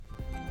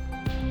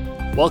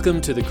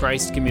Welcome to the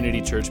Christ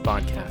Community Church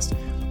podcast.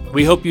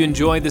 We hope you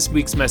enjoy this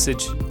week's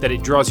message, that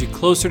it draws you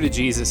closer to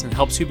Jesus and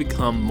helps you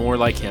become more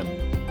like Him.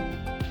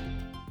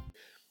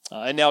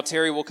 And now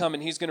Terry will come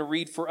and he's going to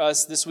read for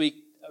us this week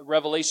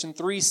Revelation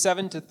 3,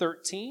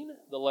 7-13,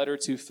 the letter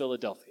to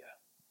Philadelphia.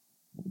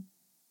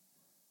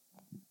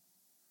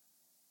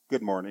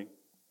 Good morning.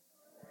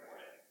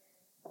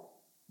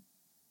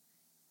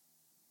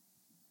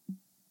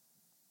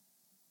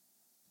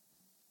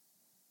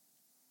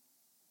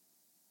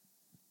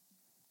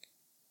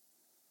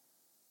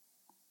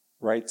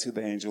 Write to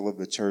the angel of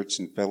the church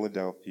in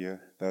Philadelphia,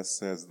 thus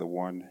says the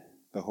one,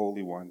 the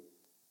Holy One,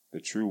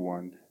 the true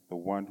one, the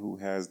one who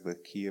has the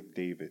key of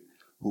David,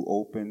 who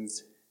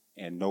opens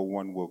and no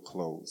one will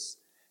close,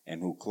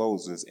 and who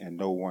closes and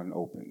no one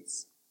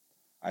opens.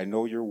 I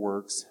know your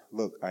works.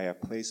 Look, I have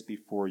placed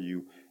before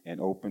you an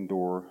open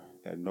door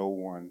that no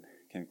one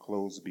can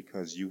close,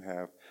 because you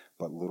have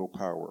but little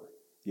power.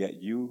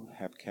 Yet you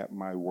have kept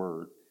my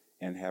word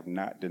and have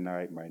not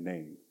denied my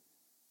name.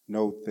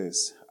 Note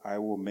this, I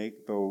will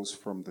make those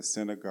from the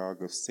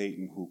synagogue of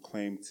Satan who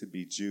claim to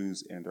be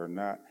Jews and are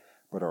not,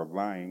 but are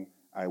lying.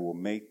 I will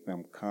make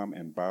them come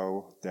and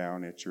bow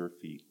down at your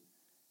feet,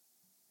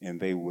 and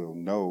they will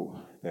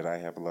know that I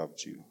have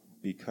loved you.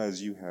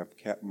 Because you have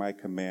kept my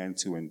command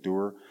to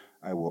endure,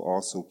 I will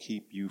also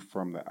keep you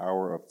from the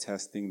hour of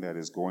testing that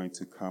is going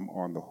to come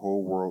on the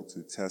whole world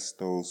to test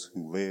those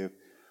who live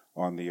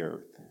on the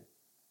earth.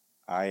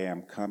 I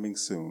am coming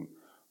soon.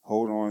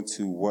 Hold on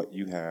to what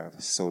you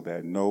have, so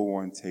that no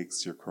one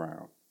takes your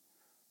crown.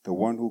 The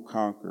one who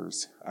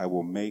conquers, I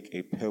will make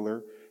a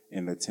pillar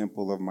in the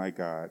temple of my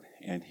God,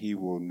 and he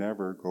will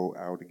never go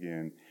out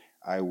again.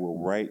 I will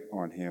write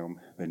on him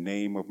the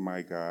name of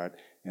my God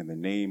and the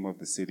name of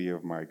the city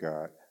of my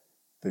God,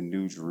 the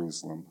New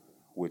Jerusalem,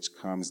 which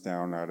comes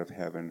down out of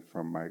heaven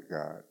from my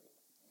God.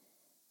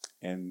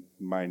 And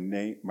my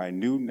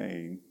new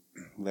name,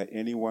 let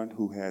anyone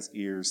who has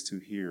ears to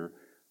hear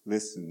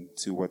listen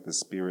to what the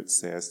Spirit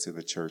says to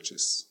the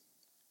churches.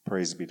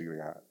 Praise be to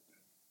God.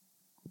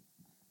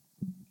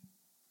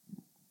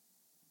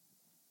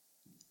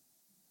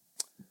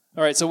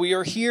 All right, so we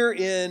are here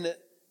in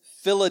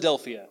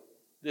Philadelphia.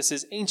 This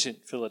is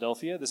ancient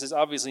Philadelphia. This is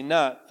obviously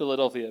not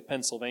Philadelphia,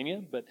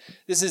 Pennsylvania, but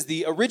this is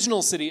the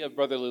original city of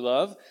brotherly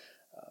love,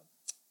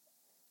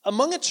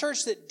 among a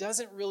church that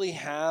doesn't really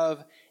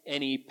have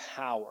any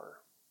power.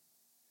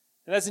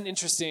 And that's an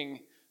interesting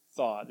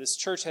thought. This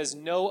church has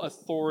no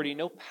authority,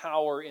 no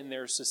power in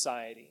their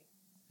society.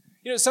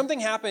 You know,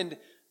 something happened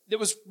that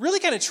was really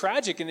kind of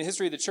tragic in the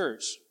history of the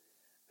church.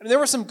 I mean, there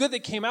was some good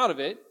that came out of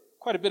it,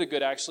 quite a bit of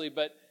good actually,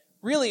 but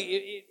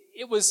really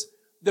it was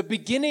the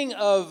beginning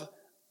of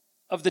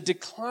the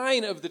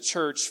decline of the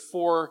church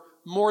for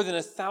more than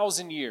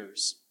 1,000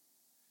 years.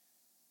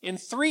 In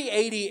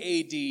 380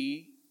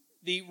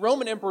 AD, the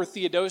Roman Emperor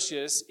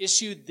Theodosius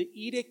issued the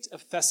Edict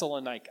of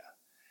Thessalonica.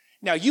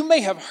 Now, you may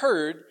have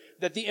heard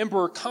that the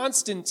Emperor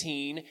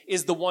Constantine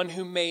is the one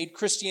who made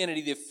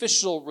Christianity the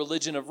official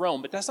religion of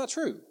Rome, but that's not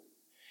true.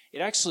 It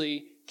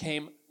actually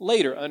came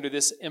later under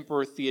this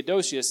Emperor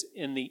Theodosius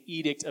in the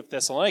Edict of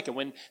Thessalonica.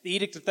 When the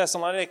Edict of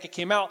Thessalonica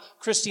came out,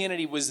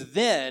 Christianity was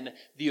then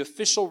the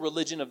official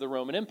religion of the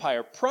Roman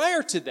Empire.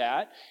 Prior to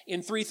that,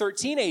 in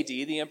 313 AD,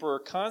 the Emperor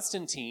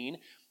Constantine,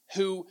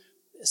 who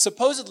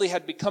supposedly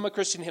had become a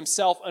Christian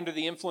himself under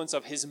the influence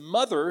of his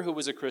mother, who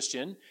was a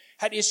Christian,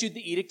 had issued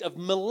the Edict of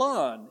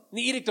Milan. And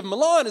the Edict of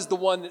Milan is the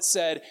one that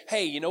said,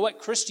 hey, you know what?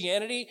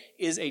 Christianity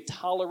is a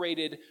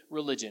tolerated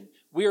religion.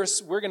 We're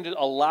going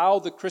to allow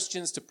the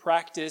Christians to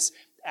practice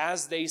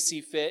as they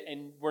see fit,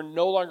 and we're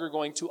no longer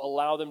going to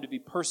allow them to be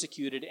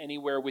persecuted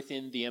anywhere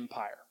within the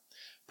empire.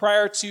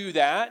 Prior to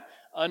that,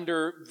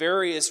 under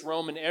various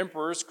Roman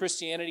emperors,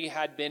 Christianity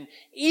had been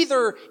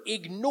either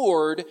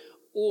ignored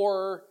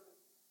or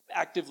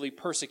actively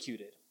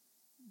persecuted.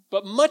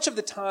 But much of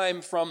the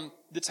time, from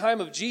the time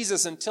of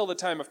Jesus until the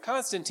time of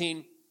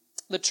Constantine,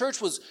 the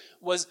church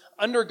was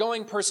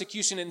undergoing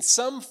persecution in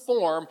some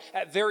form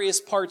at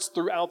various parts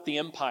throughout the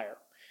empire.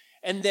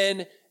 And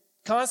then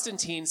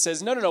Constantine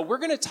says, no, we're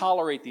going to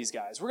tolerate these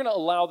guys. We're going to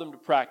allow them to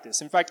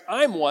practice. In fact,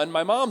 I'm one,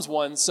 my mom's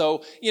one,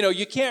 so,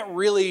 you can't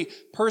really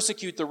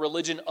persecute the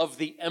religion of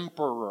the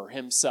emperor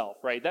himself,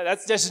 right?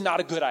 That's just not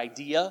a good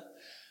idea,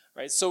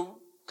 right? So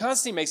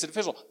Constantine makes it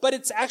official. But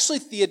it's actually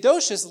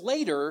Theodosius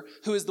later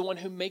who is the one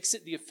who makes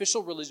it the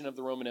official religion of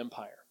the Roman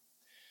Empire.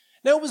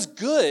 Now, it was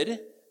good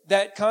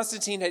that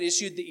Constantine had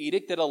issued the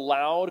edict that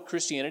allowed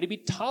Christianity to be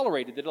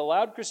tolerated, that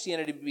allowed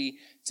Christianity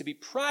to be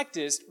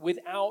practiced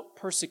without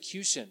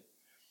persecution.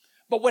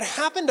 But what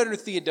happened under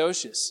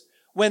Theodosius,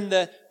 when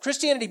the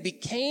Christianity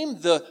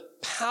became the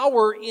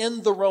power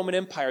in the Roman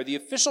Empire, the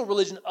official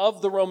religion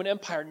of the Roman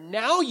Empire,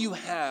 now you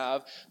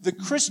have the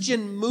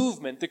Christian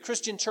movement, the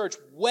Christian church,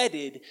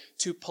 wedded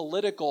to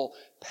political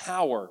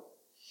power.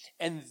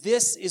 And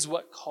this is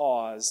what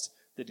caused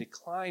the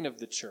decline of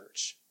the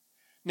church.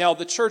 Now,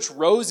 the church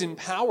rose in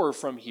power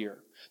from here.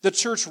 The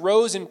church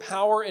rose in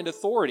power and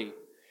authority.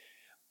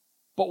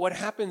 But what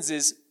happens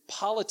is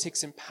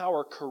politics and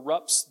power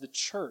corrupts the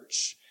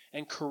church.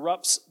 and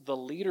corrupts the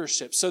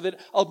leadership. So that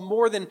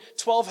more than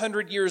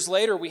 1,200 years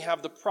later, we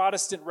have the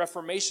Protestant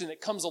Reformation that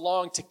comes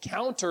along to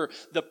counter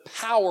the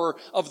power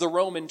of the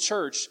Roman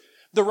Church.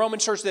 The Roman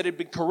Church that had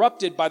been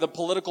corrupted by the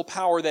political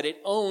power that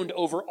it owned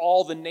over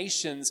all the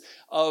nations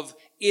of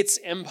its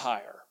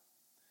empire.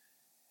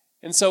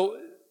 And so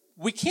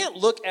we can't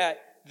look at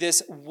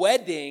this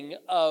wedding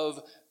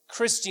of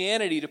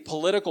Christianity to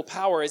political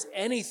power as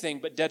anything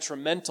but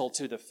detrimental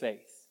to the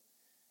faith.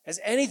 As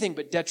anything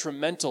but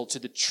detrimental to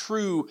the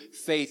true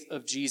faith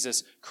of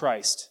Jesus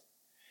Christ.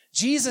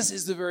 Jesus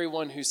is the very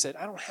one who said,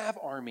 I don't have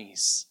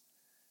armies.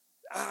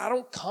 I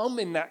don't come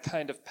in that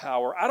kind of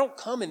power. I don't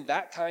come in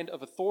that kind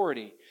of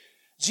authority.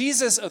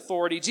 Jesus'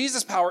 authority,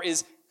 Jesus' power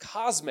is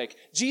cosmic.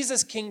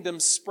 Jesus' kingdom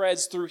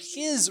spreads through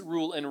his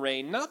rule and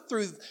reign, not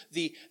through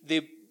the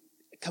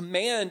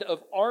command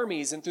of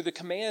armies and through the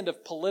command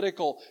of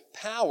political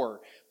power.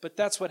 But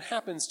that's what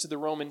happens to the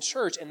Roman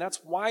Church, and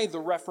that's why the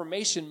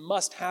Reformation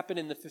must happen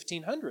in the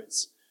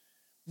 1500s.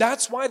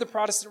 That's why the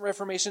Protestant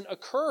Reformation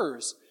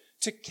occurs,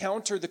 to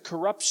counter the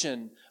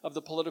corruption of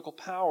the political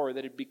power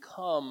that had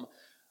become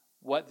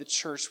what the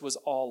church was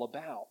all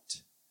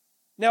about.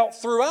 Now,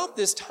 throughout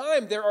this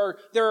time, there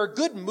are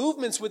good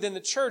movements within the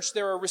church.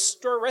 There are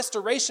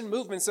restoration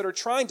movements that are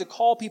trying to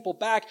call people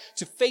back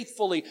to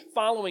faithfully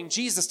following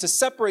Jesus, to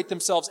separate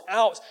themselves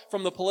out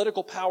from the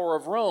political power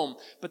of Rome.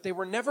 But they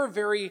were never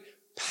very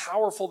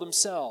powerful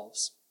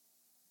themselves.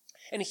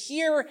 And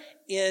here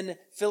in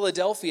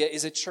Philadelphia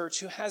is a church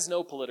who has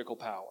no political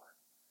power,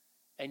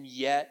 and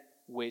yet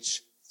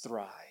which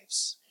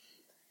thrives.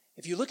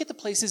 If you look at the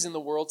places in the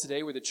world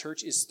today where the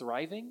church is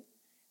thriving,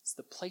 it's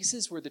the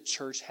places where the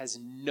church has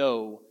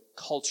no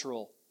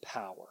cultural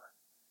power.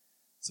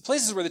 It's the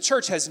places where the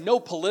church has no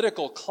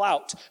political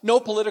clout, no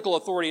political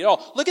authority at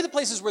all. Look at the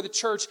places where the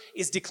church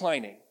is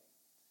declining.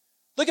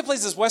 Look at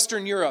places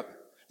Western Europe,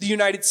 the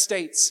United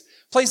States,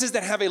 places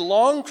that have a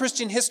long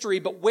Christian history,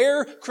 but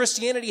where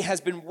Christianity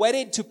has been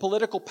wedded to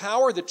political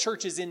power, the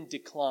church is in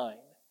decline.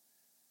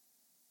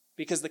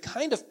 Because the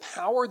kind of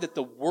power that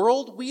the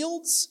world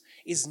wields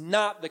is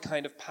not the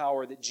kind of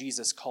power that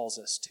Jesus calls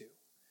us to.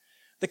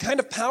 The kind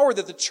of power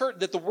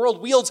that the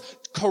world wields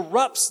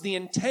corrupts the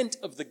intent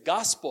of the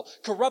gospel,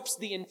 corrupts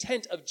the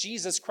intent of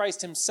Jesus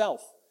Christ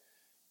himself,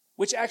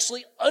 which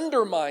actually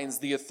undermines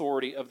the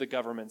authority of the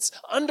governments,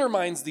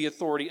 undermines the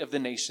authority of the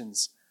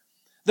nations.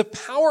 The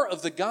power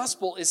of the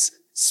gospel is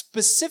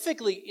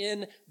specifically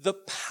in the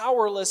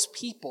powerless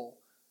people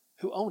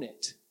who own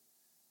it.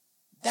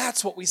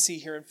 That's what we see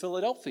here in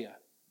Philadelphia.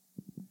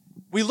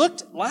 We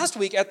looked last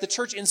week at the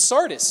church in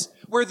Sardis,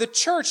 where the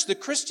church, the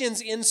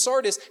Christians in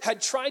Sardis,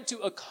 had tried to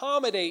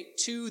accommodate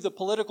to the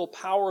political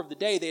power of the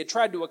day. They had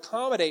tried to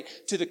accommodate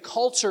to the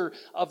culture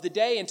of the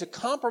day and to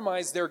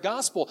compromise their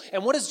gospel.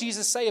 And what does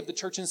Jesus say of the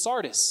church in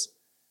Sardis?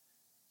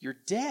 You're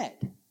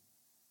dead.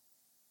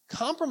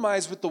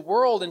 Compromise with the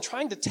world and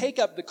trying to take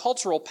up the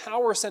cultural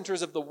power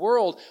centers of the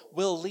world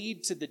will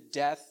lead to the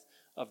death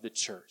of the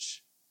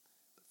church.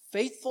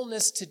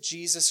 Faithfulness to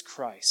Jesus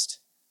Christ,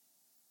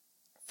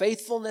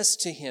 faithfulness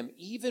to him,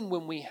 even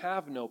when we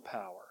have no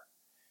power,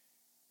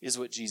 is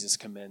what Jesus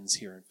commends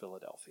here in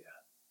Philadelphia.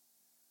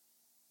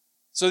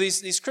 So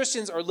these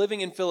Christians are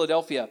living in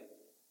Philadelphia,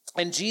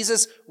 and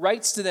Jesus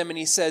writes to them and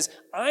he says,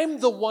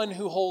 I'm the one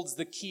who holds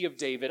the key of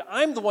David.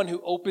 I'm the one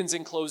who opens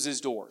and closes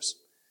doors.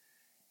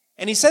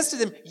 And he says to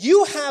them,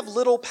 you have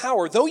little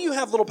power. Though you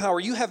have little power,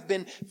 you have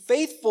been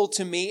faithful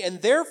to me, and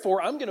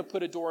therefore I'm going to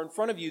put a door in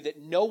front of you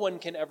that no one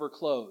can ever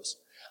close.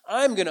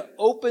 I'm going to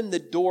open the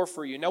door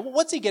for you. Now,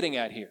 what's he getting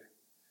at here?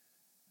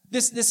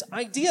 This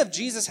idea of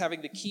Jesus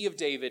having the key of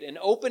David and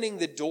opening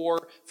the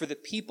door for the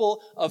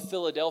people of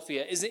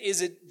Philadelphia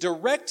is a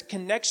direct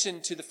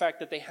connection to the fact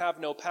that they have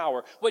no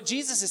power. What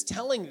Jesus is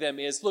telling them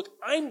is, look,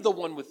 I'm the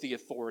one with the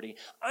authority.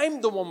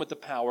 I'm the one with the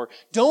power.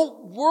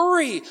 Don't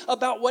worry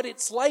about what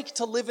it's like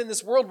to live in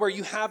this world where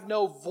you have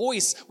no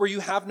voice, where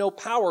you have no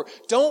power.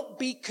 Don't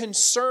be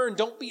concerned.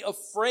 Don't be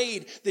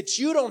afraid that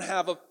you don't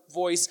have a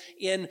voice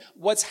in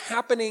what's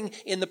happening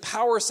in the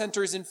power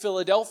centers in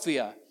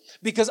Philadelphia.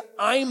 Because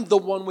I'm the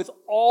one with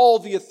all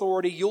the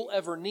authority you'll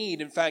ever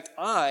need. In fact,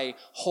 I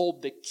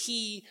hold the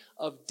key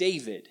of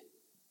David.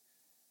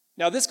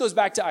 Now, this goes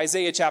back to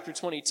Isaiah chapter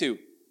 22.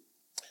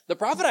 The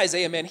prophet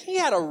Isaiah, man, he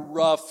had a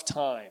rough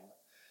time.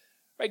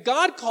 Right?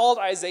 God called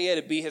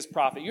Isaiah to be his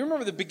prophet. You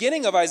remember the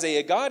beginning of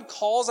Isaiah. God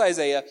calls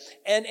Isaiah,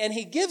 and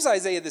he gives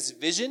Isaiah this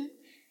vision.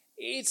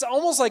 It's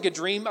almost like a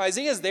dream.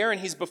 Isaiah's there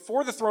and he's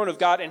before the throne of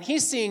God and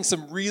he's seeing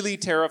some really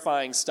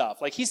terrifying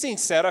stuff. Like he's seeing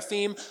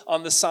seraphim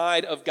on the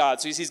side of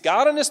God. So he sees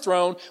God on his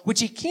throne,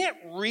 which he can't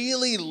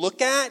really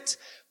look at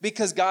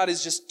because God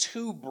is just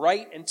too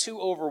bright and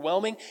too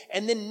overwhelming.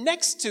 And then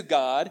next to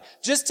God,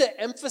 just to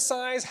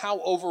emphasize how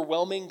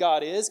overwhelming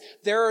God is,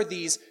 there are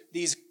these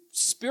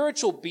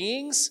spiritual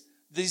beings,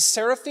 these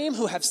seraphim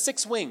who have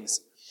 6 wings.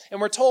 And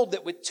we're told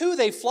that with 2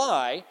 they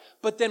fly,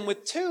 but then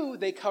with 2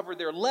 they cover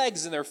their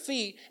legs and their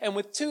feet, and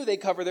with 2 they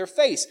cover their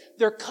face.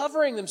 They're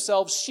covering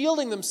themselves,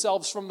 shielding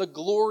themselves from the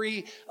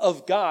glory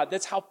of God.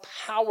 That's how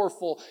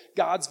powerful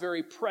God's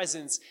very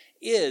presence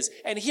is.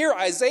 And here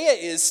Isaiah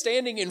is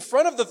standing in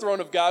front of the throne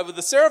of God with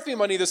the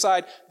seraphim on either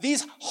side.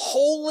 These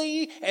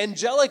holy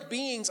angelic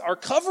beings are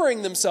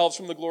covering themselves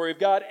from the glory of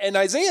God, and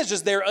Isaiah is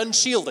just there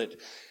unshielded.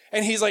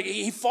 And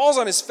he falls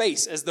on his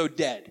face as though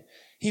dead.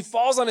 He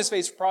falls on his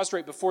face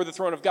prostrate before the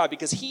throne of God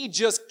because he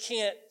just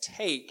can't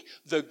take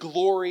the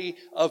glory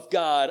of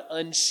God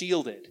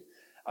unshielded.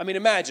 I mean,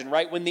 imagine,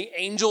 right? When the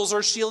angels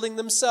are shielding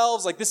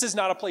themselves, this is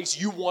not a place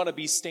you want to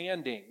be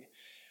standing.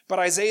 But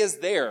Isaiah's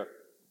there.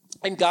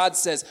 And God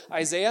says,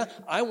 Isaiah,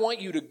 I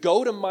want you to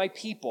go to my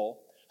people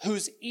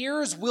whose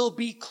ears will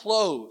be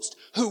closed,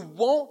 who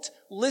won't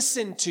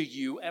listen to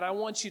you, and I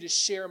want you to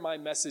share my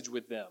message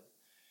with them.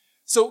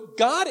 So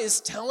God is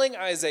telling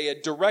Isaiah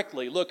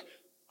directly, look,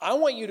 I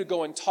want you to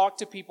go and talk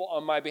to people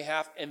on my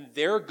behalf, and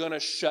they're going to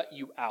shut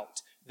you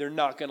out. They're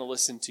not going to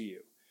listen to you.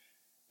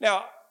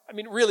 Now, I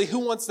mean, really, who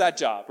wants that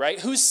job, right?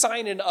 Who's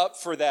signing up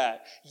for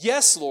that?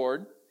 Yes,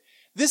 Lord.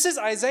 This is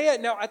Isaiah.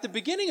 Now, at the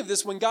beginning of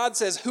this, when God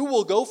says, who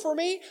will go for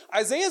me?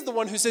 Isaiah's the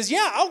one who says,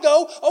 yeah, I'll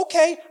go.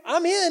 Okay,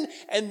 I'm in.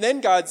 And then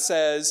God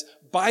says,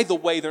 by the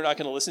way, they're not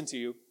going to listen to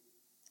you.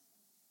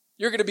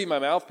 You're going to be my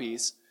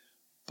mouthpiece,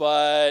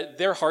 but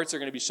their hearts are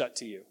going to be shut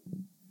to you.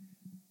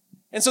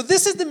 And so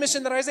this is the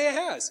mission that Isaiah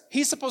has.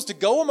 He's supposed to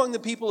go among the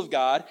people of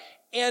God,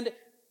 and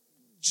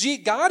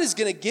God is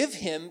going to give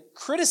him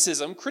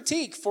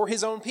critique for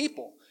his own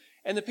people.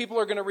 And the people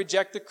are going to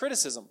reject the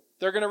criticism.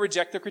 They're going to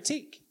reject the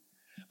critique.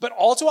 But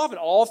all too often,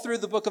 all through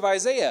the book of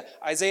Isaiah,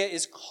 Isaiah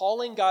is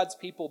calling God's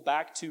people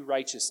back to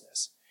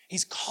righteousness.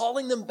 He's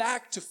calling them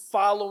back to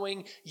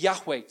following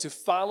Yahweh, to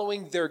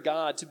following their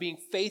God, to being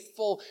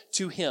faithful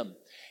to him.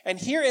 And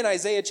here in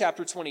Isaiah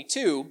chapter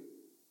 22,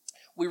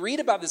 we read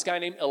about this guy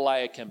named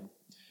Eliakim.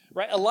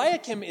 Right?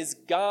 Eliakim is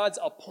God's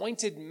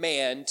appointed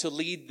man to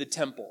lead the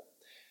temple.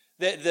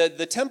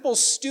 The temple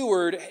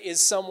steward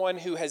is someone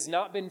who has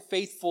not been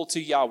faithful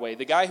to Yahweh.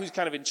 The guy who's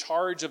kind of in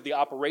charge of the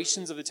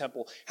operations of the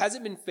temple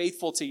hasn't been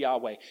faithful to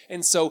Yahweh.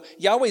 And so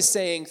Yahweh's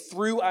saying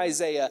through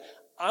Isaiah,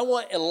 I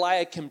want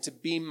Eliakim to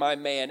be my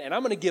man, and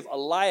I'm going to give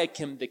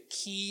Eliakim the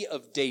key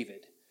of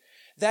David.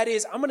 That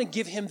is, I'm going to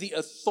give him the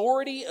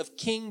authority of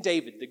King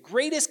David, the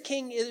greatest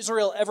king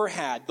Israel ever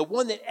had, the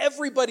one that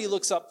everybody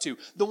looks up to,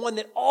 the one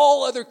that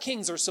all other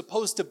kings are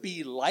supposed to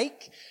be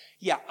like.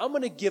 Yeah, I'm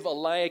going to give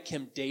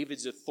Eliakim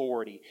David's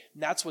authority.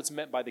 And that's what's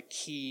meant by the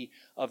key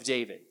of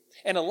David.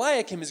 And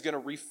Eliakim is going to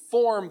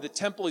reform the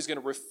temple. He's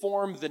going to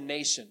reform the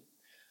nation.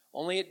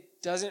 Only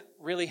it doesn't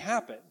really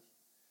happen.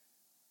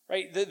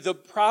 Right? The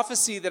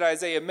prophecy that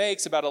Isaiah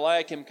makes about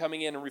Eliakim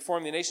coming in and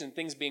reforming the nation,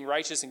 things being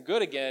righteous and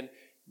good again,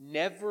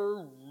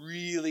 never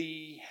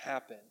really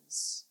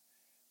happens.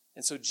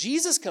 And so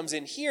Jesus comes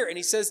in here and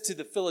he says to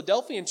the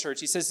Philadelphian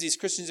church, he says to these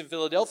Christians in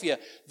Philadelphia,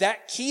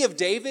 that key of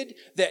David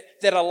that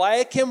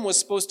Eliakim was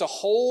supposed to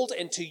hold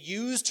and to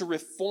use to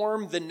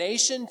reform the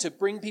nation, to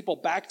bring people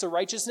back to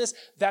righteousness,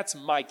 that's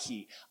my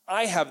key.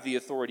 I have the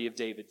authority of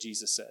David,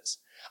 Jesus says.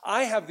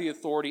 I have the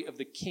authority of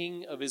the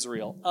King of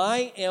Israel.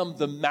 I am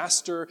the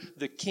master,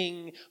 the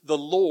king, the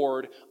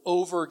Lord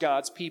over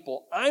God's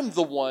people. I'm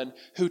the one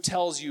who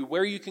tells you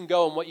where you can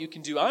go and what you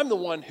can do. I'm the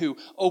one who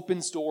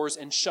opens doors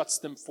and shuts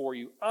them for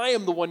you. I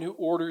am the one who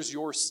orders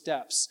your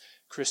steps,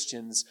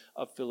 Christians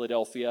of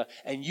Philadelphia,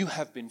 and you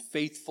have been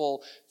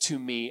faithful to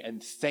me,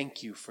 and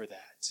thank you for that.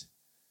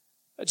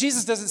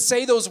 Jesus doesn't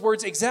say those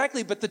words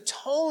exactly, but the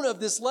tone of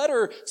this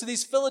letter to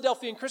these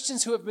Philadelphian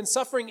Christians who have been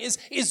suffering is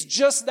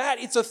just that.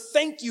 It's a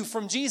thank you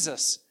from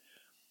Jesus.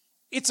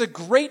 It's a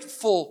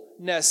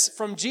gratefulness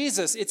from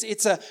Jesus.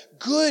 It's a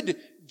good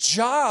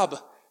job.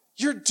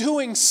 You're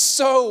doing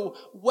so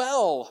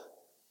well.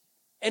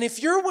 And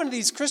if you're one of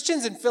these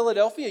Christians in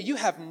Philadelphia, you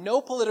have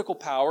no political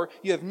power,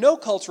 you have no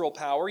cultural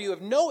power, you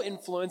have no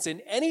influence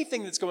in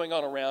anything that's going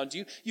on around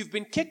you. You've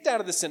been kicked out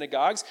of the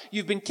synagogues,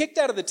 you've been kicked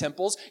out of the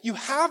temples, you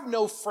have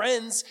no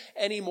friends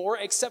anymore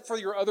except for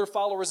your other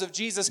followers of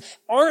Jesus.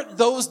 Aren't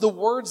those the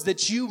words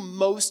that you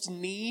most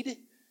need?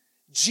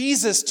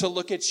 Jesus to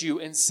look at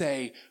you and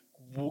say,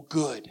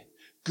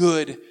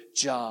 good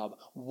job,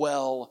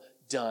 well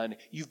done.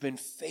 You've been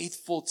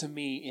faithful to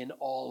me in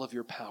all of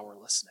your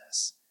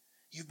powerlessness.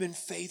 You've been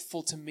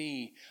faithful to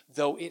me,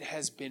 though it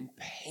has been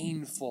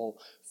painful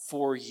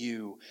for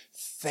you.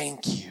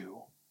 Thank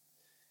you.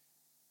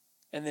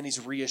 And then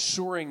he's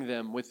reassuring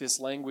them with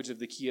this language of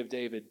the key of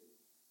David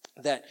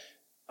that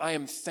I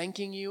am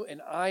thanking you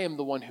and I am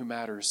the one who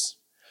matters.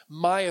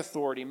 My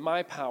authority,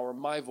 my power,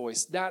 my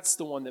voice, that's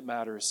the one that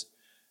matters.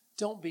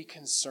 Don't be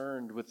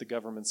concerned with the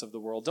governments of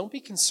the world. Don't be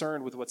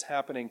concerned with what's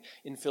happening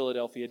in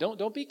Philadelphia.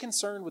 Don't be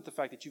concerned with the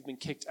fact that you've been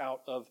kicked out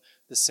of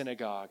the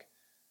synagogue.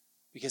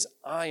 Because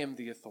I am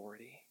the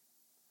authority.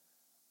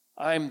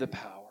 I'm the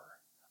power.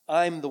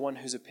 I'm the one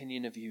whose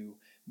opinion of you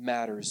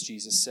matters,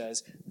 Jesus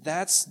says.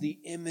 That's the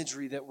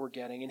imagery that we're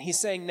getting. And he's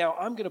saying, now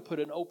I'm going to put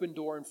an open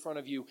door in front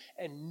of you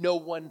and no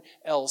one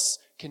else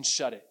can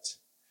shut it.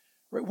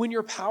 Right? When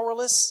you're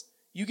powerless,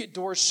 you get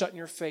doors shut in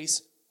your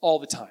face all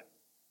the time.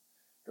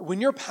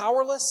 When you're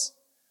powerless,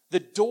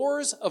 the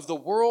doors of the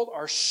world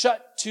are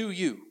shut to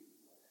you.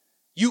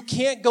 You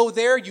can't go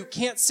there. You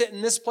can't sit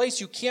in this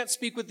place. You can't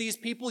speak with these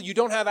people. You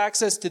don't have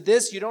access to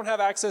this. You don't have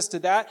access to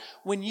that.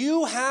 When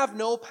you have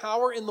no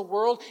power in the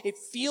world, it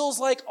feels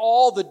like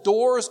all the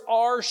doors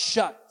are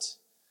shut.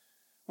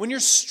 When you're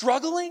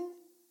struggling,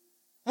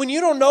 when you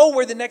don't know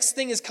where the next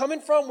thing is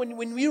coming from,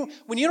 when you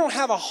don't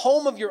have a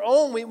home of your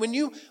own, when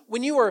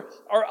you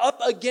are up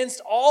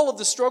against all of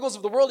the struggles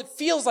of the world, it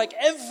feels like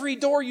every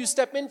door you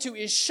step into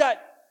is shut.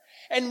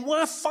 And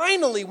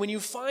finally, when you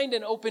find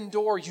an open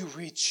door, you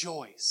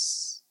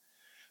rejoice.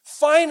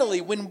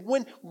 Finally, when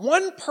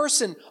one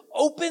person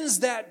opens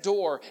that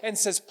door and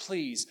says,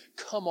 please,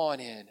 come on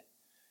in,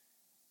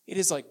 it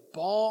is like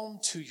balm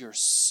to your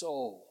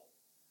soul.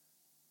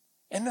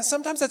 And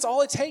sometimes that's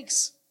all it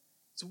takes.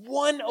 It's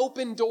one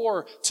open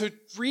door to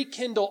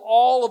rekindle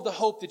all of the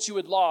hope that you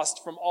had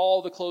lost from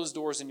all the closed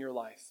doors in your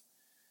life.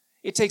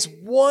 It takes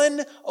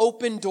one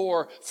open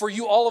door for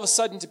you all of a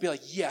sudden to be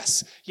like,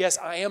 yes,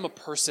 I am a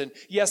person.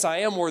 Yes, I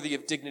am worthy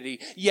of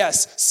dignity.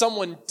 Yes,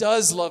 someone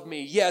does love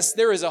me. Yes,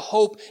 there is a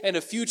hope and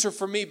a future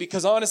for me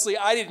because honestly,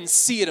 I didn't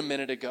see it a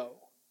minute ago.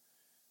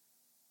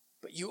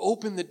 But you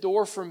opened the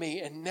door for me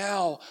and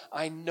now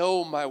I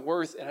know my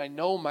worth and I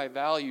know my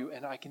value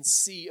and I can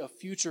see a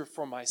future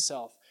for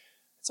myself.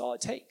 That's all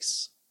it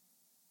takes.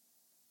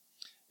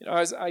 You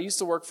know, I used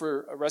to work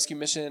for a rescue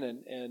mission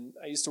and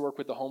I used to work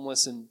with the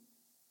homeless and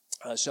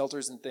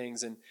shelters and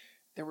things, and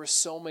there were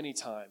so many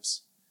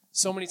times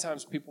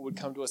people would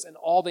come to us and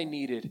all they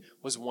needed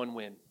was one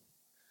win.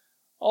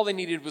 All they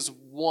needed was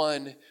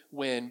one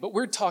win. But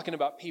we're talking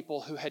about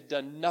people who had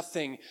done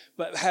nothing,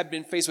 but had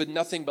been faced with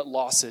nothing but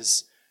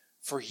losses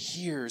for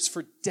years,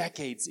 for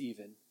decades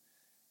even.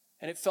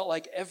 And it felt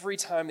like every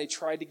time they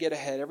tried to get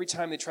ahead, every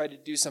time they tried to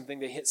do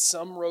something, they hit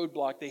some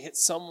roadblock, they hit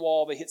some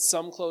wall, they hit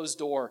some closed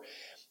door.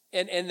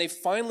 And they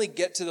finally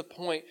get to the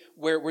point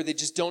where they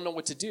just don't know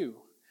what to do.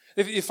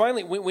 If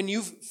finally, when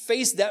you've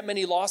faced that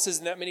many losses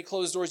and that many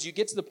closed doors, you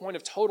get to the point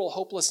of total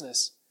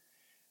hopelessness.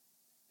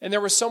 And there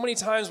were so many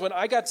times when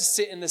I got to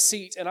sit in the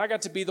seat and I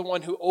got to be the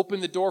one who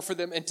opened the door for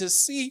them and to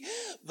see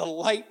the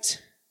light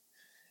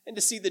and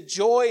to see the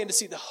joy and to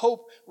see the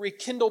hope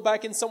rekindle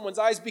back in someone's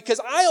eyes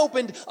because I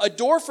opened a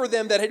door for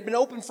them that had been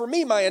open for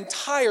me my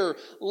entire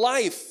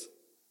life.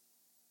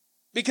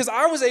 Because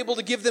I was able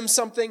to give them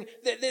something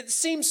that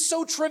seems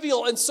so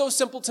trivial and so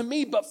simple to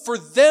me, but for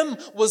them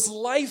was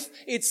life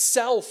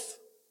itself.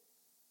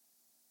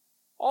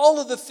 All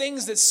of the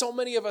things that so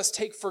many of us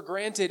take for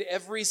granted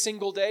every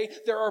single day,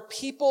 there are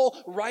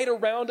people right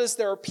around us,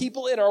 there are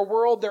people in our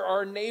world, there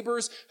are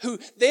neighbors who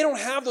they don't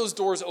have those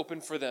doors open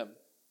for them.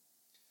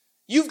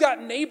 You've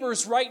got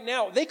neighbors right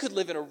now. They could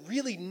live in a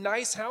really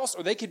nice house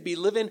or they could be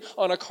living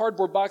on a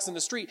cardboard box in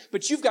the street.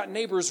 But you've got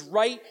neighbors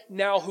right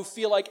now who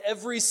feel like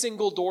every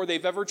single door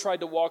they've ever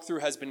tried to walk through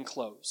has been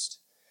closed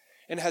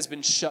and has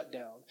been shut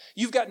down.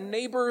 You've got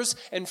neighbors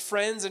and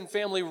friends and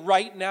family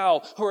right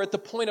now who are at the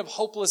point of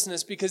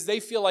hopelessness because they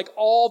feel like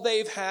all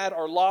they've had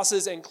are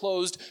losses and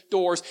closed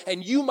doors.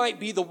 And you might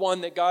be the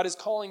one that God is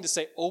calling to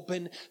say,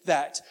 open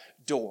that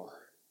door.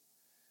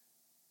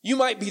 You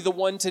might be the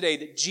one today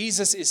that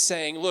Jesus is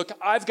saying, look,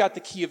 I've got the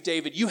key of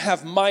David. You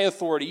have my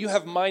authority. You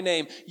have my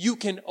name. You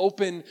can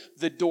open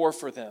the door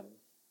for them.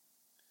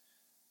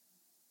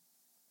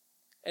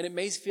 And it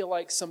may feel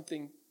like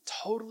something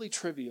totally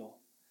trivial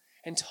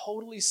and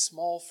totally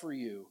small for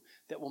you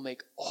that will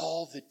make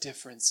all the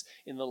difference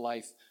in the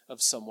life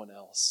of someone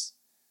else.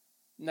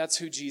 And that's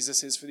who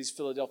Jesus is for these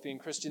Philadelphian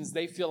Christians.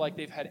 They feel like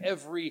they've had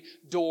every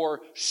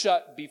door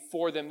shut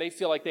before them. They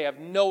feel like they have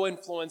no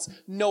influence,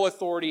 no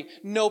authority,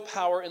 no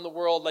power in the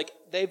world. Like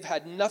they've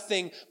had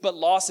nothing but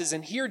losses.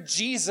 And here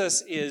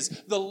Jesus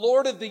is, the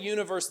Lord of the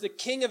universe, the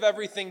King of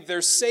everything,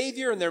 their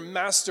Savior and their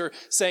Master,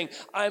 saying,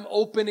 I'm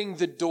opening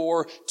the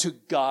door to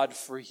God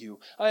for you.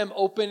 I am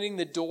opening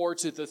the door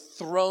to the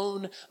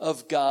throne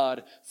of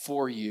God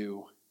for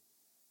you.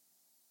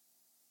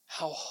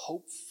 How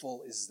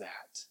hopeful is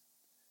that?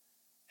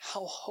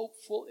 How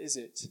hopeful is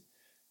it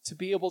to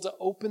be able to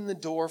open the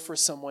door for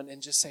someone and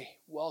just say,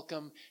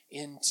 welcome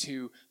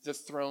into the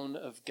throne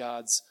of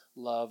God's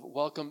love.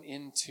 Welcome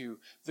into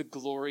the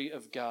glory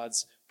of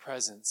God's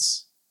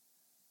presence.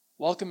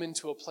 Welcome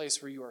into a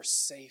place where you are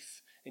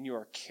safe and you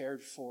are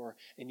cared for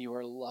and you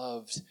are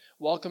loved.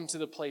 Welcome to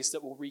the place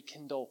that will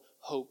rekindle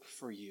hope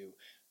for you.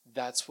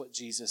 That's what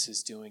Jesus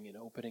is doing in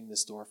opening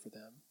this door for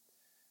them.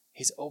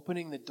 He's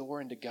opening the door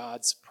into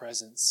God's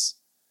presence,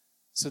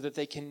 so that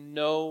they can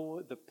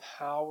know the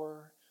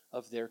power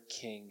of their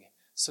King,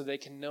 so they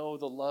can know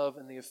the love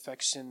and the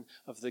affection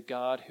of the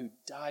God who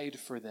died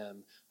for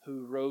them,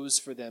 who rose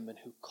for them, and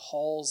who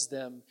calls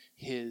them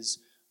his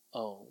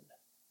own.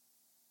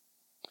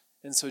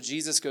 And so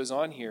Jesus goes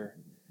on here.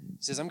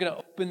 He says, I'm going to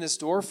open this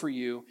door for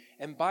you.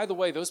 And by the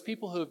way, those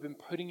people who have been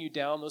putting you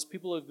down, those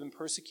people who have been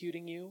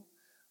persecuting you,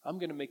 I'm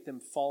going to make them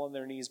fall on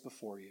their knees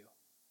before you.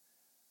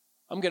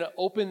 I'm going to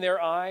open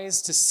their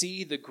eyes to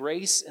see the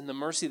grace and the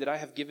mercy that I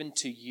have given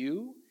to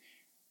you.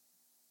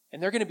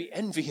 And they're going to be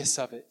envious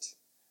of it.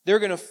 They're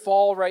going to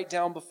fall right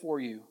down before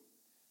you.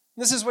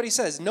 And this is what he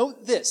says.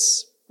 Note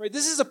this. Right?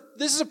 This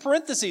is a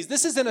parenthesis.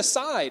 This is an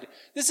aside.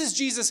 This is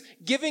Jesus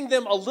giving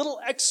them a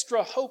little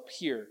extra hope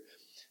here.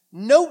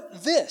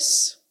 Note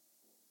this.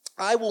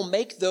 I will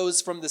make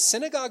those from the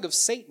synagogue of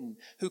Satan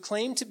who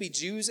claim to be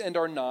Jews and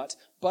are not,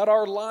 but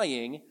are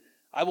lying.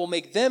 I will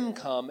make them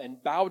come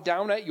and bow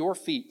down at your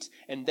feet,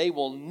 and they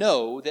will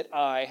know that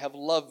I have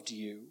loved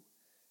you,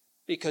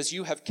 because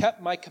you have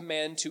kept my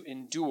command to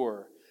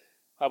endure.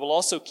 I will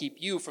also keep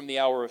you from the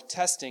hour of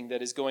testing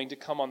that is going to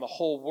come on the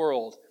whole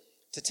world,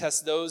 to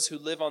test those who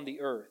live on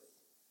the earth.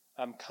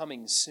 I'm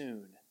coming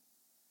soon.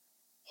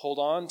 Hold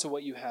on to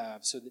what you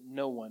have so that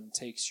no one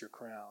takes your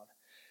crown.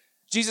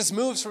 Jesus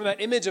moves from that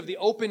image of the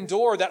open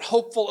door, that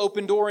hopeful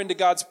open door into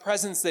God's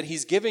presence that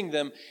he's giving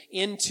them,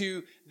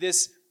 into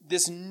this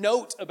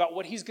note about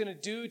what he's going to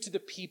do to the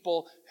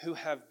people who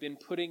have been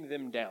putting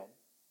them down.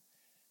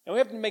 And we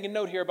have to make a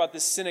note here about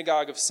this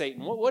synagogue of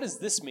Satan. What does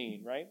this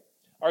mean, right?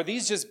 Are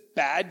these just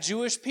bad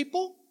Jewish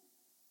people?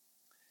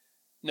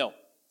 No.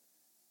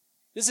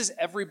 This is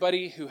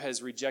everybody who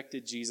has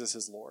rejected Jesus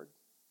as Lord.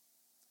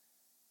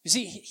 You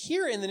see,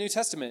 here in the New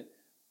Testament,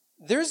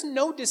 there's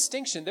no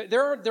distinction.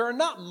 There are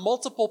not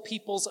multiple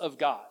peoples of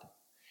God.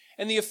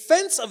 And the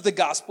offense of the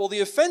gospel, the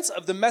offense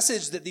of the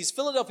message that these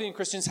Philadelphian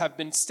Christians have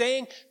been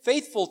staying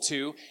faithful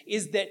to,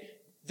 is that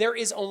there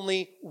is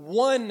only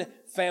one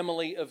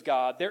family of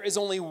God. There is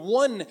only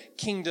one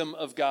kingdom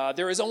of God.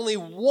 There is only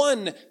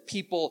one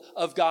people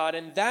of God,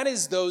 and that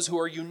is those who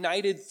are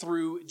united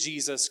through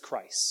Jesus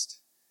Christ.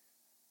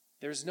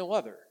 There's no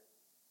other.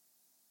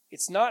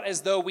 It's not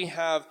as though we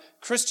have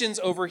Christians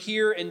over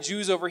here and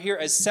Jews over here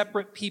as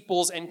separate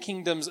peoples and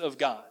kingdoms of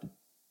God.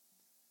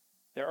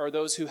 There are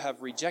those who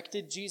have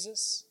rejected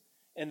Jesus,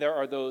 and there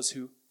are those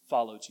who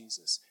follow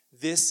Jesus.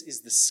 This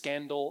is the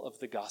scandal of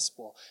the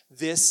gospel.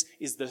 This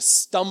is the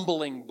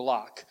stumbling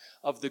block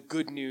of the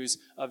good news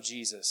of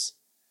Jesus.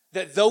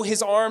 That though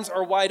his arms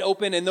are wide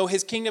open and though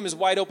his kingdom is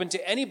wide open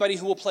to anybody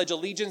who will pledge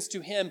allegiance to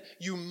him,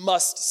 you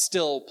must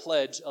still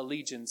pledge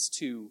allegiance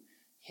to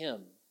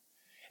him.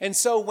 And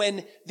so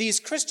when these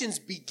Christians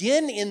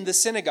begin in the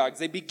synagogues,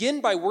 they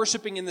begin by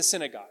worshiping in the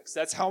synagogues.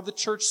 That's how the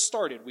church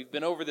started. We've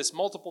been over this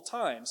multiple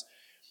times.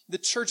 The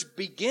church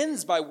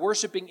begins by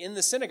worshiping in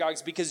the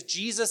synagogues because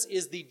Jesus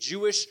is the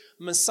Jewish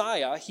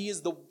Messiah. He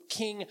is the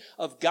king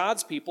of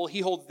God's people. He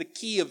holds the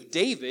key of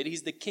David.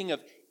 He's the king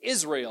of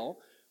Israel.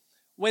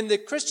 When the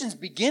Christians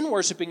begin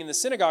worshiping in the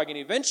synagogue, and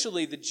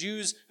eventually the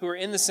Jews who are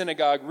in the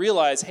synagogue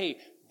realize, hey,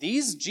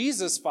 these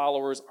Jesus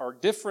followers are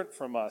different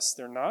from us.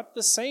 They're not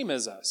the same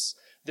as us.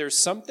 There's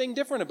something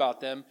different about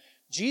them.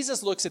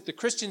 Jesus looks at the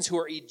Christians who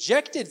are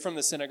ejected from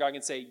the synagogue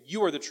and say,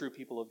 you are the true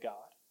people of God.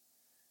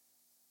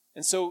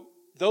 And so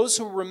those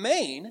who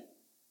remain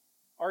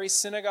are a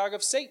synagogue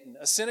of Satan,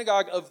 a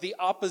synagogue of the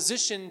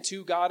opposition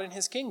to God and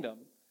his kingdom,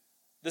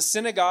 the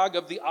synagogue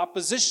of the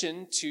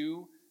opposition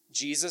to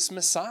Jesus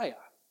Messiah.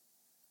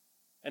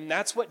 And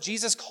that's what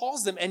Jesus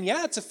calls them. And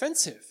yeah, it's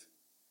offensive.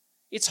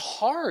 It's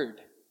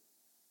hard.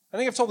 I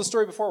think I've told the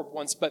story before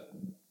once, but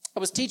I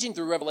was teaching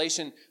through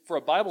Revelation for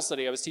a Bible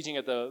study. I was teaching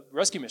at the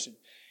rescue mission.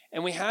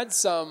 And we had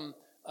some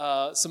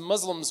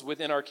Muslims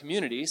within our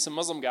community, some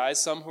Muslim guys,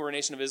 some who were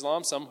Nation of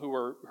Islam, some who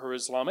were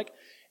Islamic.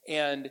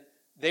 And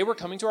they were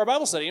coming to our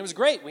Bible study. And it was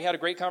great. We had a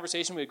great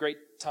conversation. We had a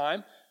great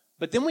time.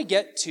 But then we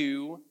get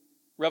to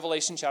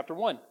Revelation chapter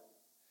 1.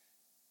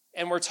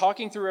 And we're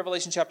talking through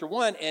Revelation chapter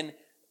 1. And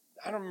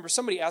I don't remember,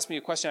 somebody asked me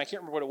a question. I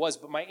can't remember what it was.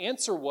 But my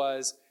answer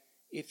was,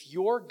 if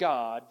your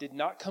God did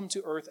not come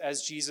to earth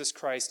as Jesus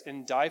Christ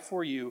and die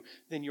for you,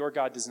 then your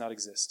God does not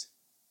exist.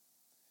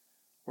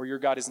 Or your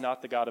God is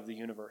not the God of the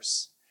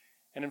universe.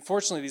 And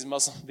unfortunately,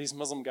 these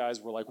Muslim guys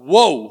were like,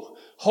 whoa,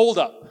 hold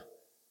up.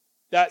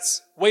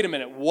 Wait a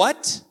minute,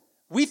 what?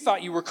 We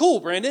thought you were cool,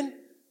 Brandon.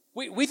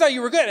 We thought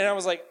you were good. And I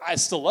was like, I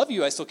still love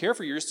you. I still care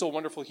for you. You're still a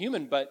wonderful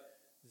human. But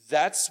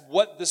that's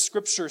what the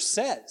scripture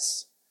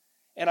says.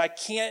 And I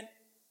can't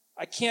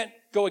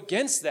go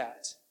against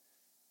that.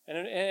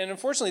 And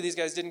unfortunately, these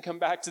guys didn't come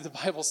back to the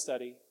Bible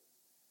study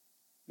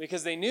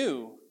because they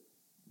knew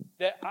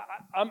that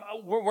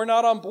we're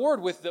not on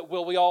board with that.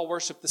 Will we all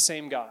worship the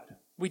same God?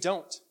 We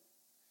don't.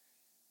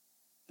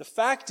 The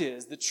fact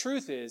is, the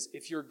truth is,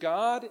 if your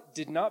God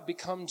did not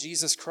become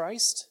Jesus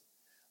Christ,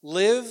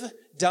 live,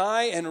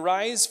 die, and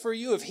rise for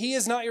you, if he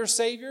is not your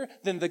Savior,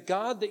 then the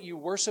God that you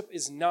worship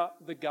is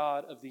not the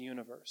God of the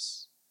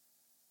universe.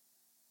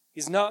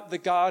 He's not the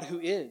God who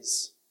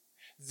is.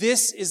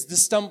 This is the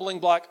stumbling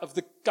block of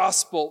the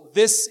gospel.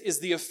 This is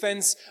the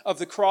offense of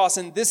the cross.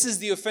 And this is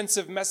the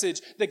offensive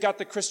message that got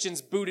the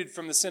Christians booted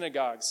from the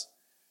synagogues.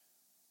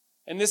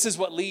 And this is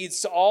what leads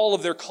to all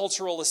of their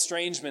cultural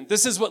estrangement.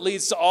 This is what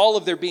leads to all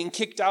of their being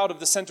kicked out of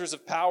the centers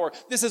of power.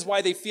 This is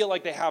why they feel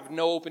like they have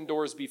no open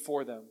doors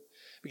before them.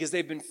 Because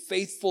they've been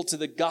faithful to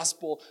the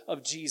gospel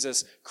of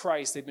Jesus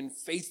Christ. They've been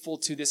faithful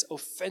to this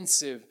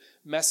offensive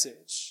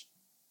message.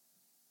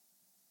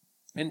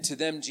 And to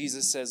them,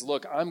 Jesus says,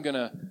 look, I'm going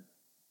to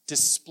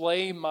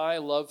display my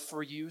love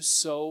for you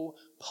so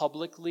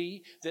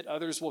publicly that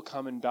others will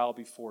come and bow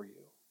before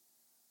you,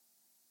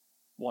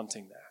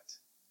 wanting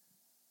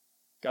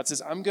that. God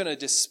says, I'm going to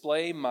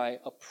display my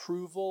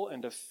approval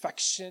and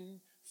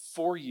affection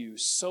for you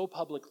so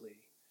publicly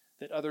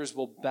that others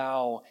will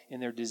bow in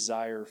their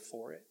desire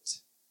for it.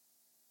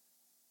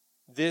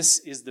 This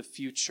is the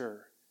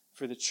future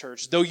for the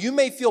church. Though you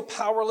may feel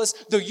powerless,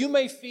 though you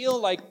may feel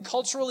like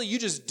culturally you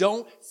just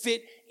don't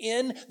fit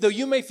in, though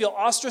you may feel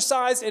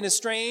ostracized and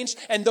estranged,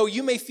 and though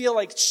you may feel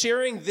like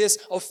sharing this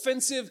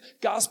offensive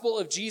gospel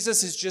of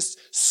Jesus is just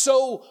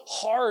so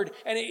hard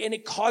and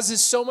it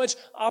causes so much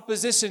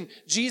opposition,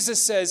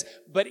 Jesus says,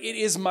 but it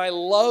is my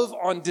love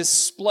on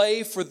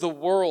display for the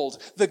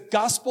world. The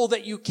gospel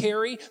that you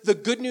carry, the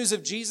good news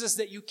of Jesus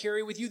that you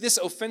carry with you, this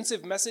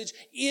offensive message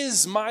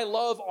is my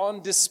love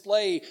on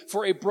display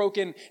for a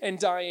broken and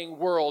dying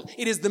world.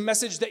 It is the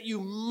message that you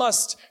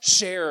must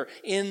share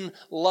in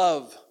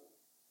love.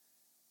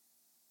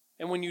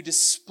 And when you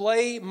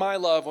display my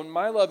love, when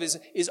my love is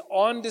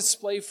on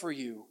display for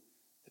you,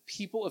 the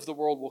people of the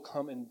world will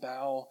come and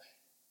bow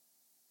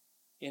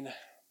in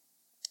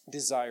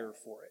desire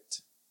for it.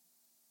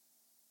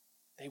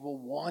 They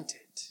will want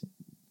it.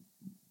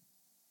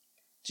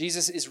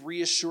 Jesus is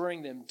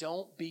reassuring them,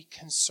 don't be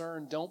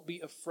concerned, don't be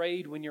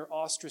afraid when you're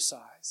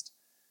ostracized,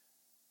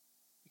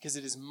 because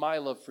it is my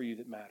love for you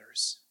that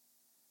matters.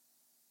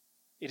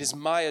 It is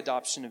my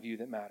adoption of you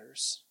that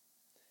matters.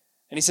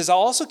 And he says, I'll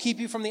also keep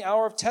you from the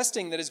hour of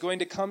testing that is going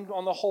to come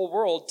on the whole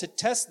world to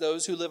test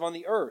those who live on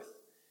the earth.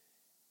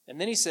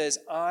 And then he says,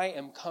 I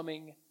am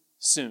coming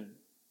soon.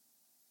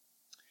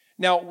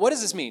 Now, what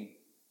does this mean?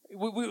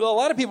 A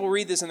lot of people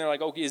read this and they're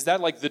like, okay, is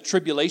that like the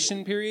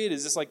tribulation period?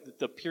 Is this like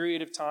the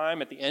period of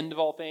time at the end of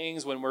all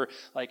things when we're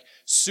like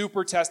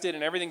super tested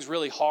and everything's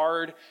really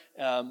hard?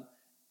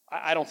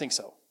 I don't think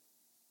so.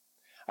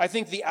 I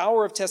think the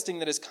hour of testing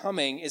that is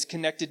coming is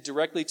connected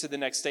directly to the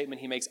next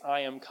statement he makes, I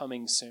am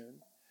coming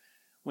soon.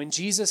 When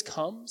Jesus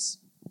comes,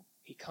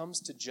 he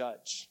comes to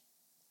judge.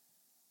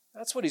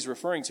 That's what he's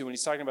referring to when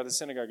he's talking about the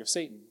synagogue of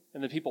Satan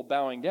and the people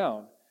bowing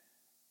down.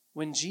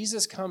 When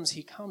Jesus comes,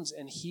 he comes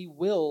and he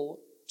will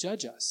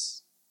judge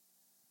us.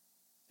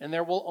 And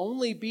there will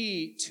only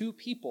be two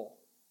people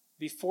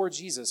before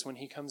Jesus when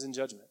he comes in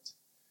judgment.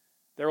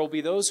 There will be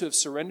those who have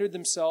surrendered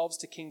themselves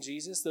to King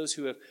Jesus, those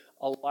who have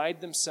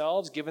allied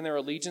themselves, given their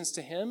allegiance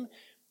to him,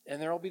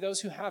 and there will be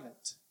those who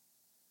haven't.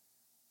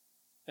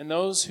 And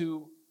those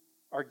who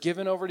are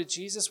given over to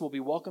Jesus will be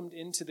welcomed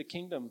into the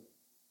kingdom,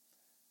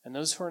 and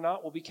those who are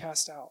not will be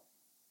cast out.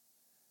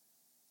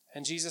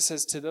 And Jesus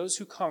says, to those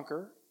who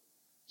conquer,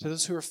 to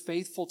those who are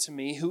faithful to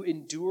me, who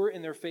endure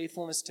in their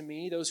faithfulness to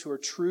me, those who are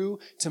true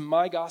to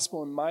my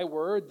gospel and my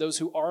word, those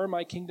who are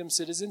my kingdom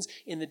citizens,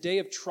 in the day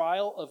of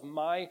trial of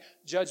my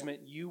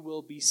judgment, you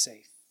will be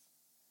safe.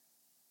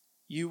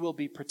 You will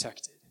be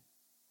protected.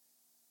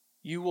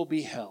 You will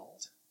be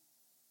held.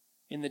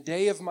 In the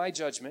day of my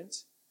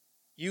judgment,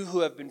 you who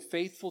have been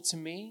faithful to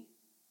me,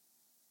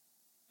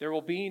 there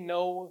will be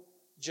no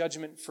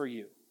judgment for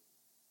you.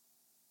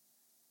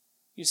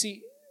 You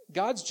see,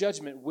 God's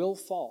judgment will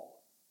fall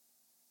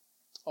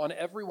on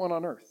everyone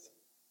on earth.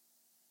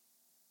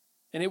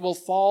 And it will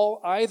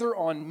fall either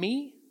on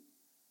me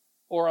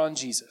or on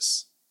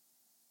Jesus.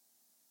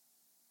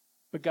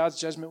 But God's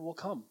judgment will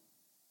come.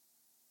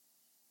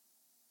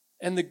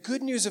 And the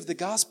good news of the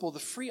gospel, the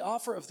free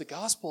offer of the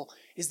gospel,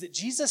 is that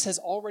Jesus has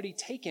already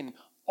taken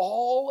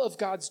all of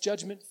God's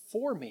judgment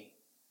for me.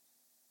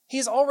 He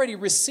has already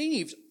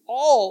received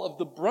all of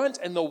the brunt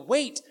and the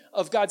weight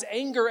of God's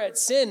anger at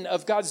sin,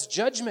 of God's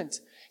judgment.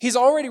 He's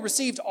already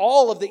received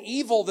all of the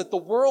evil that the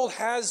world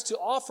has to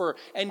offer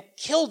and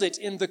killed it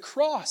in the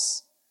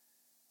cross.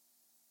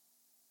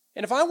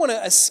 And if I want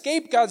to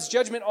escape God's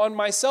judgment on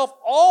myself,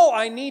 all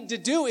I need to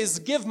do is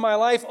give my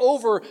life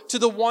over to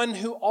the one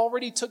who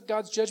already took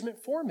God's judgment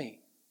for me.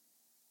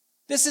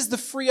 This is the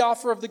free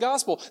offer of the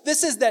gospel.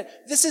 This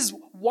is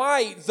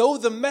why, though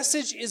the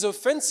message is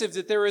offensive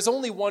that there is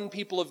only one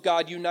people of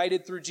God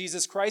united through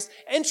Jesus Christ,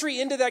 entry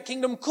into that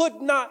kingdom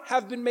could not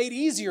have been made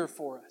easier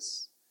for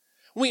us.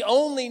 We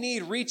only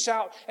need reach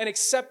out and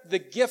accept the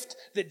gift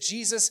that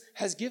Jesus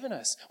has given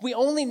us. We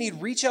only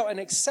need reach out and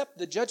accept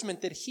the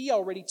judgment that he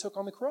already took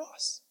on the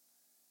cross.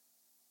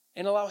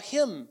 And allow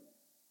him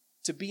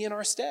to be in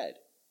our stead.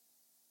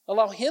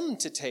 Allow him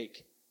to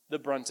take the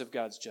brunt of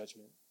God's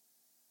judgment.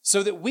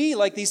 So that we,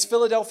 like these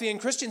Philadelphian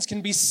Christians,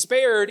 can be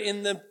spared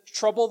in the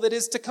trouble that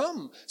is to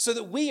come. So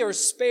that we are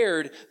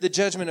spared the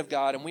judgment of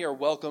God and we are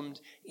welcomed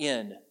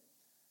in.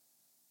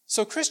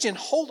 So, Christian,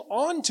 hold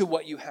on to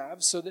what you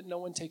have so that no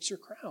one takes your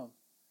crown.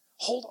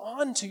 Hold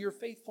on to your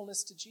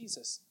faithfulness to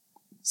Jesus.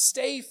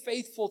 Stay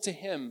faithful to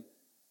him,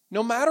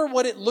 no matter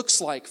what it looks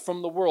like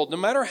from the world, no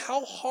matter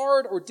how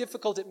hard or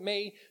difficult it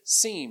may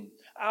seem.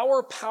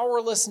 Our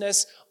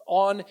powerlessness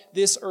on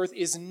this earth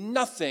is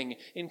nothing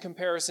in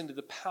comparison to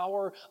the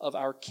power of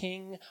our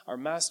King, our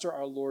Master,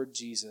 our Lord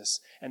Jesus,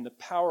 and the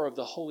power of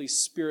the Holy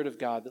Spirit of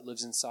God that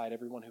lives inside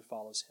everyone who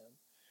follows him.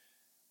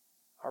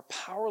 Our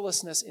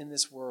powerlessness in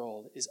this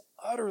world is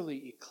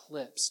utterly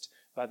eclipsed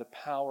by the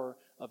power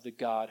of the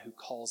God who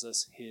calls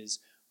us his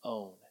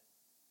own.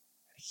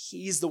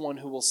 He's the one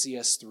who will see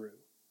us through.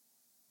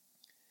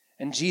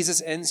 And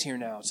Jesus ends here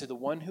now, to the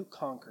one who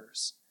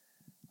conquers,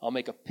 I'll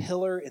make a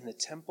pillar in the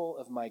temple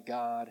of my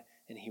God,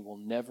 and he will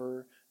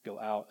never go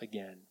out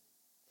again.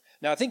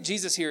 Now, I think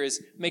Jesus here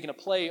is making a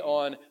play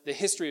on the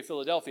history of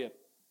Philadelphia.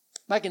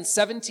 Back in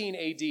 17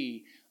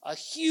 AD, a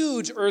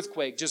huge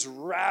earthquake just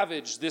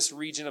ravaged this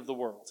region of the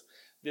world,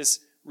 this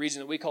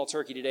region that we call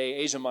Turkey today,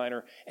 Asia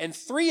Minor. And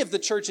 3 of the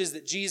churches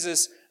that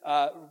Jesus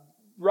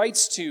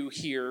writes to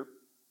here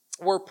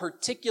were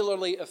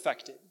particularly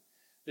affected.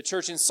 The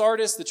church in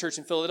Sardis, the church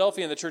in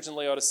Philadelphia, and the church in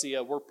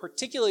Laodicea were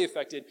particularly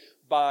affected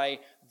by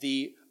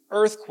the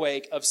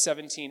earthquake of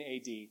 17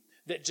 AD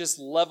that just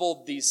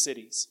leveled these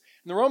cities.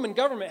 And the Roman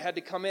government had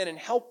to come in and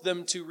help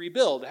them to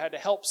rebuild. They had to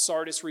help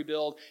Sardis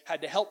rebuild,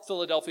 had to help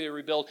Philadelphia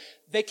rebuild.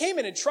 They came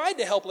in and tried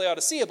to help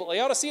Laodicea, but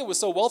Laodicea was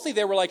so wealthy,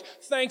 they were like,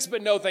 thanks,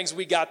 but no thanks,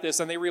 we got this,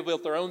 and they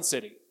rebuilt their own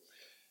city.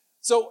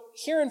 So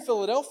here in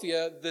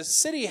Philadelphia, the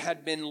city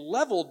had been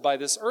leveled by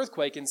this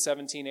earthquake in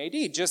 17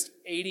 AD, just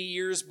 80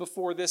 years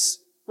before this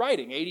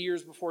writing, 80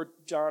 years before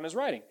John is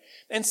writing.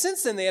 And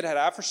since then, they had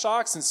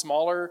aftershocks and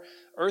smaller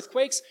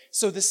earthquakes.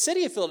 So the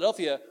city of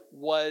Philadelphia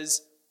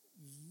was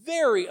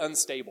very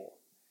unstable,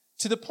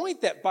 to the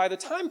point that by the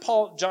time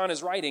John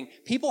is writing,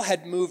 people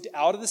had moved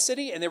out of the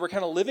city and they were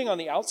kind of living on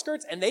the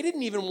outskirts, and they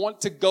didn't even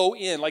want to go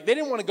in. Like, they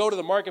didn't want to go to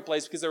the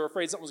marketplace because they were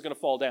afraid something was going to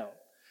fall down.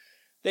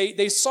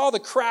 They saw the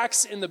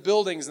cracks in the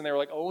buildings and they were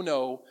like, oh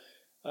no,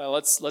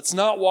 let's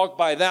not walk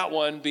by that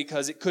one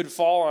because it could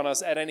fall on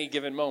us at any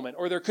given moment.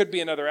 Or there could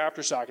be another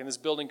aftershock and this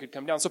building could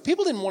come down. So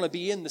people didn't want to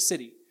be in the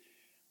city.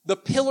 The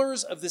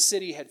pillars of the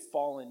city had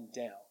fallen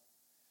down.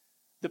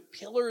 The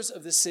pillars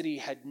of the city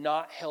had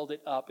not held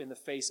it up in the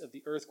face of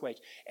the earthquake.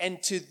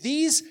 And to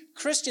these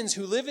Christians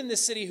who live in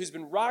this city who's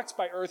been rocked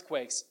by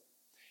earthquakes,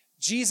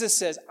 Jesus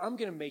says, I'm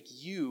going to make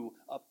you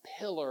a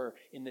pillar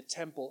in the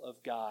temple of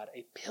God,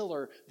 a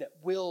pillar that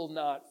will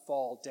not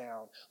fall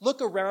down.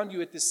 Look around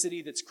you at this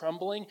city that's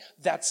crumbling.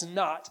 That's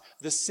not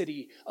the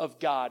city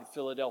of God,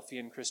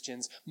 Philadelphian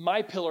Christians.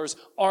 My pillars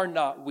are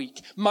not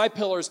weak. My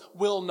pillars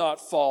will not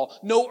fall.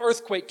 No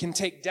earthquake can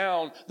take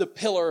down the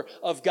pillar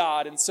of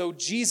God. And so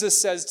Jesus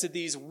says to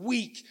these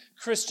weak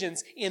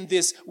Christians in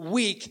this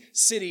weak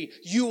city,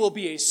 you will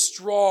be a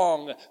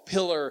strong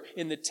pillar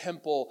in the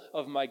temple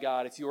of my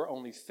God if you are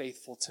only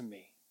faithful to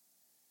me.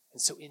 And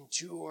so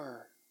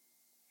endure.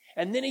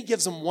 And then he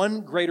gives them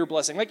one greater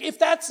blessing. Like, if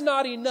that's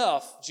not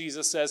enough,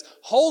 Jesus says,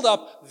 hold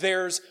up,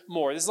 there's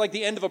more. This is like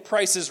the end of a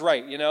Price is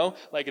Right, you know?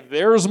 Like,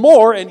 there's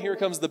more, and here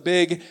comes the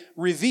big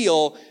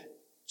reveal.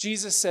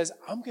 Jesus says,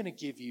 I'm going to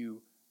give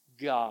you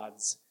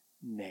God's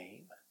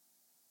name.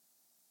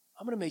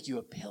 I'm going to make you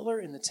a pillar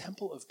in the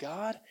temple of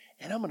God,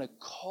 and I'm going to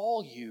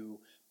call you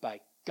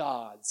by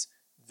God's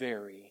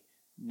very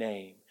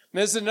name.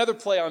 And this is another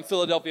play on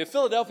Philadelphia.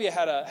 Philadelphia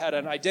had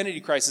an identity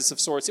crisis of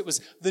sorts. It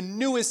was the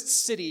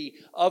newest city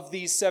of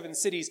these 7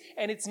 cities,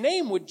 and its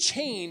name would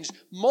change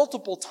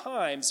multiple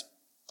times.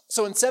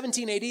 So in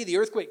 17 AD, the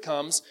earthquake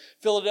comes,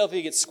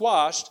 Philadelphia gets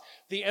squashed,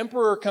 the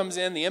emperor comes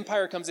in, the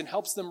empire comes in,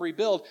 helps them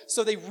rebuild,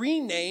 so they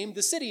renamed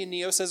the city in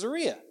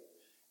Neo-Caesarea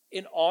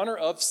in honor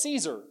of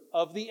Caesar,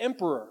 of the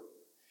emperor.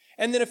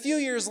 And then a few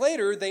years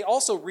later, they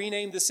also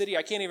renamed the city.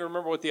 I can't even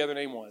remember what the other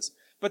name was.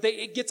 But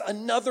it gets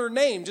another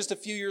name just a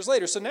few years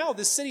later. So now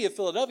this city of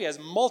Philadelphia has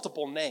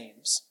multiple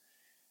names.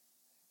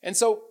 And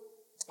so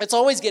it's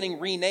always getting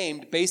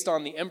renamed based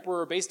on the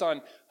emperor, based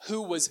on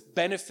who was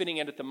benefiting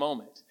it at the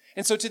moment.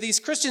 And so to these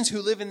Christians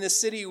who live in this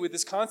city with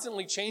this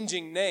constantly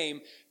changing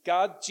name,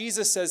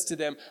 Jesus says to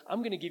them, I'm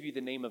going to give you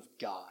the name of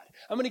God.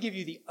 I'm going to give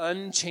you the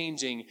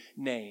unchanging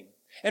name.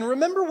 And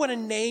remember what a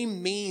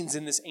name means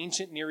in this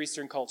ancient Near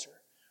Eastern culture.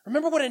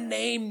 Remember what a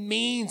name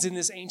means in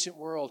this ancient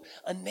world.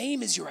 A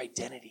name is your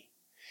identity.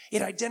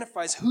 It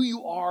identifies who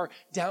you are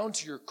down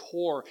to your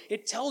core.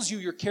 It tells you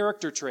your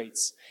character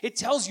traits. It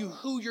tells you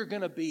who you're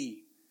going to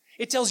be.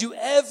 It tells you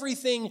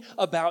everything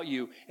about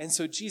you. And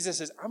so Jesus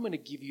says, I'm going to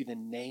give you the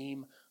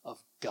name of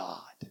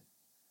God.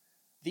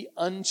 The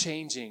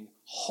unchanging,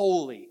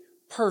 holy,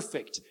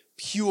 perfect,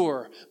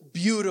 pure,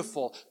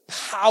 beautiful,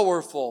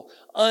 powerful,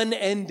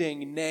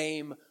 unending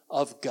name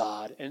of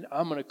God. And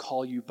I'm going to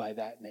call you by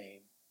that name.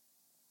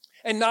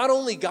 And not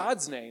only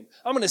God's name,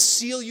 I'm going to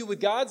seal you with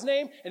God's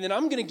name, and then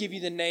I'm going to give you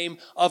the name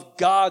of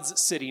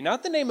God's city,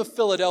 not the name of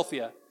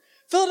Philadelphia.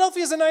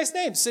 Philadelphia is a nice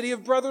name, city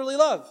of brotherly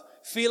love.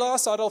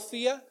 Philos,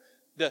 Adelphia,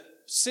 the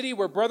city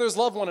where brothers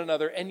love one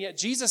another. And yet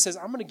Jesus says,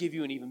 I'm going to give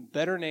you an even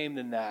better name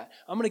than that.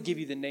 I'm going to give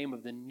you the name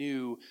of the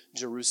New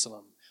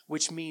Jerusalem,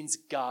 which means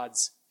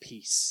God's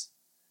peace.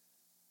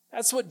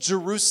 That's what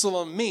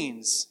Jerusalem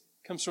means.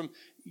 It comes from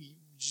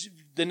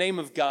the name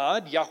of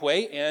God,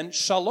 Yahweh, and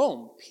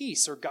Shalom,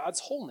 peace, or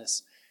God's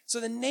wholeness. So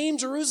the name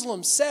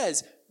Jerusalem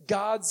says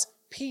God's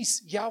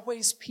peace,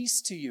 Yahweh's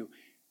peace to you.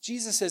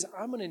 Jesus says,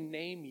 I'm going to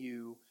name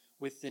you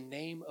with the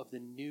name of the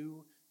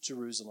New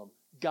Jerusalem,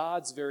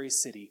 God's very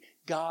city,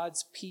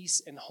 God's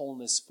peace and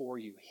wholeness for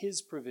you,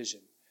 his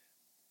provision.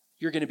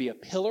 You're going to be a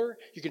pillar.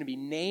 You're going to be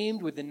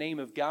named with the name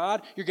of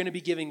God. You're going to be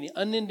giving the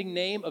unending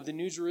name of the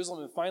New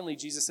Jerusalem. And finally,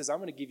 Jesus says, I'm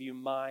going to give you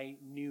my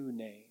new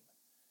name.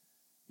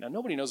 Now,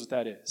 nobody knows what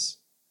that is.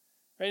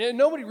 Right? And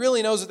nobody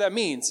really knows what that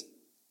means.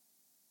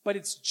 But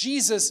it's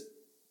Jesus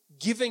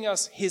giving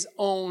us his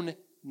own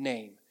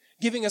name,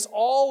 giving us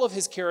all of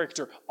his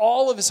character,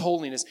 all of his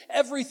holiness,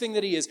 everything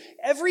that he is.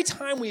 Every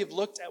time we have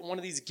looked at one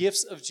of these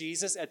gifts of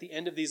Jesus at the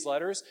end of these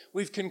letters,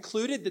 we've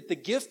concluded that the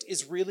gift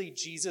is really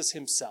Jesus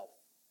himself.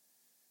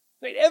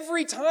 Right?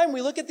 Every time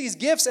we look at these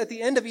gifts at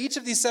the end of each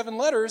of these 7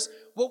 letters,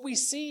 what we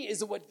see is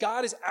that what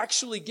God is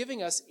actually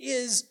giving us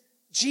is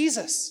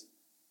Jesus.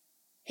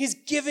 He's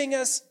giving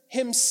us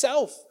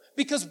himself.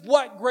 Because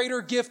what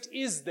greater gift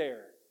is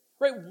there?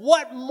 Right?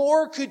 What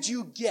more could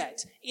you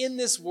get in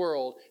this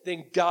world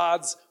than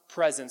God's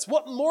presence?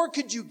 What more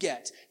could you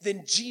get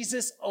than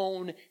Jesus'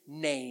 own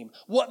name?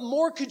 What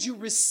more could you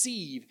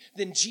receive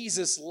than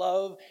Jesus'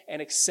 love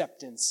and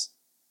acceptance?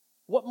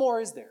 What more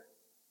is there?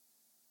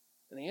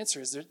 And the answer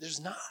is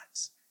there's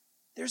not.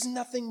 There's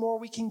nothing more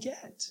we can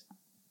get.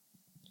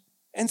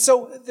 And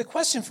so the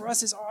question for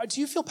us is,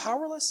 do you feel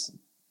powerless?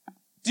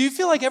 Do you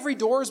feel like every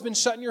door has been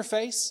shut in your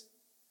face?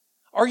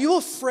 Are you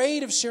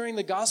afraid of sharing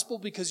the gospel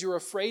because you're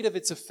afraid of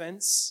its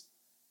offense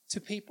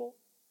to people?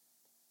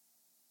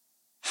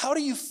 How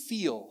do you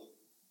feel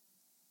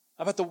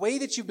about the way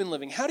that you've been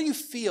living? How do you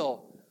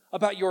feel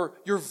about your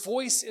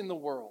voice in the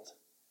world?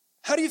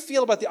 How do you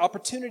feel about the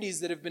opportunities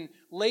that have been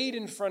laid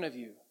in front of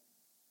you?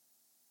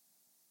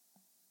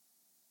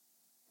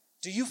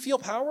 Do you feel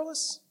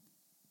powerless?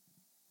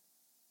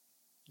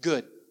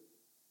 Good.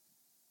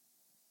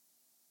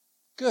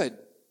 Good.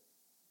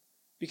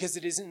 Because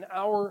it is in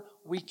our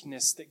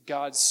weakness that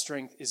God's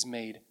strength is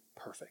made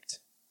perfect.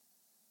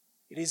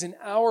 It is in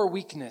our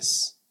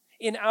weakness,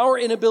 in our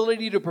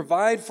inability to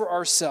provide for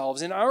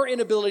ourselves, in our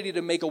inability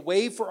to make a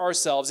way for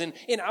ourselves,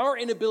 in our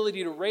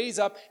inability to raise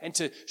up and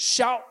to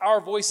shout our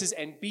voices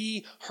and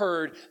be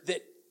heard,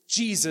 that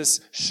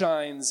Jesus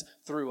shines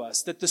through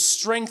us, that the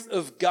strength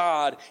of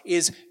God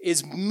is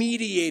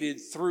mediated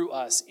through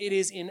us. It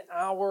is in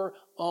our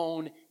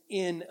own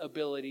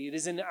inability. It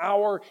is in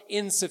our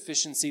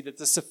insufficiency that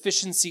the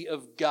sufficiency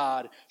of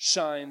God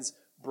shines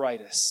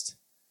brightest.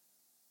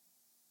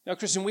 Now,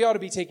 Christian, we ought to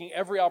be taking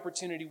every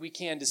opportunity we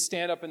can to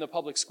stand up in the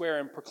public square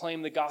and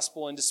proclaim the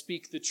gospel and to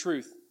speak the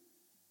truth.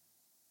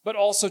 But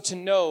also to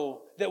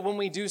know that when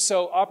we do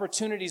so,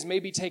 opportunities may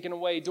be taken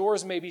away,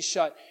 doors may be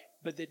shut,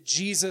 but that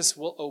Jesus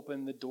will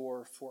open the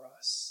door for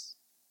us.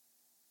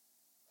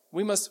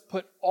 We must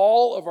put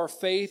all of our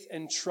faith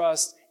and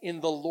trust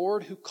in the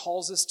Lord who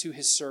calls us to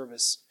his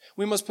service.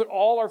 We must put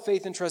all our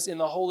faith and trust in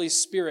the Holy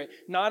Spirit,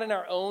 not in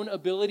our own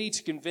ability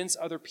to convince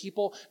other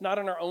people, not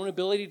in our own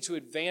ability to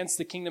advance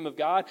the kingdom of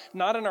God,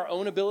 not in our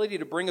own ability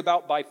to bring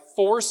about by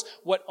force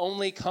what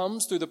only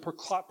comes through the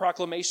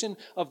proclamation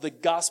of the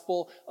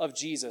gospel of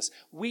Jesus.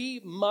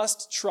 We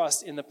must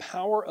trust in the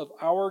power of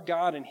our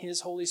God and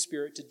his Holy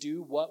Spirit to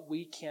do what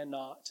we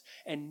cannot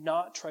and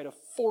not try to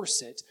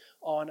force it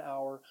on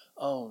our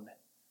own.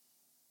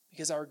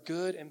 Because our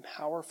good and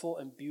powerful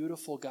and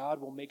beautiful God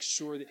will make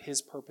sure that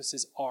his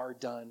purposes are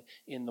done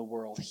in the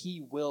world. He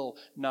will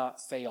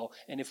not fail.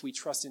 And if we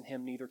trust in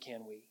him, neither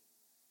can we.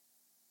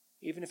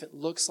 Even if it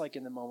looks like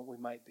in the moment we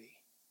might be.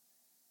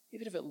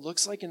 Even if it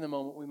looks like in the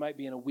moment we might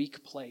be in a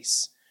weak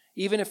place.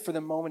 Even if for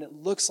the moment it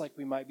looks like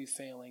we might be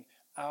failing,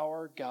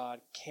 our God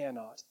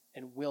cannot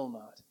and will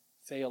not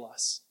fail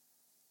us.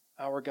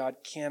 Our God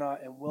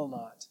cannot and will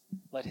not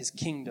let his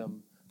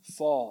kingdom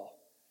fall.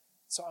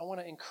 So I want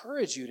to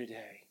encourage you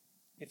today.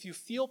 If you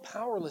feel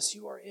powerless,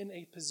 you are in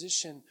a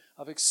position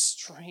of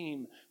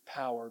extreme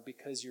power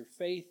because your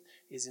faith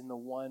is in the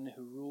one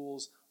who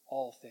rules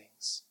all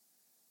things.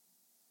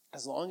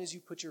 As long as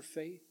you put your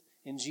faith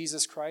in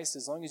Jesus Christ,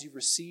 as long as you've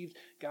received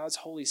God's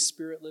Holy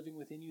Spirit living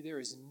within you, there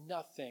is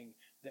nothing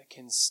that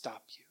can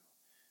stop you.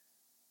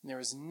 And there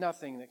is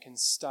nothing that can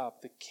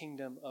stop the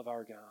kingdom of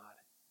our God.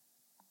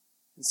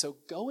 And so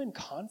go in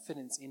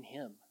confidence in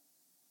him.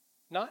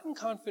 Not in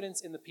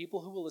confidence in the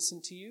people who will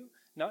listen to you,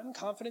 not in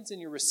confidence in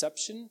your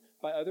reception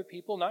by other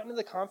people, not in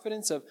the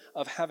confidence of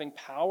having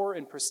power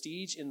and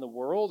prestige in the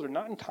world, or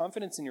not in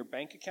confidence in your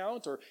bank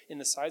account or in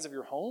the size of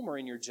your home or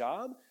in your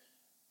job,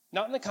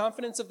 not in the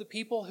confidence of the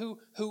people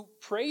who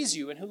praise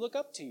you and who look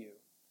up to you,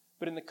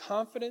 but in the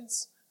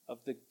confidence of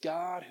the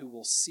God who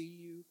will see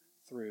you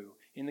through,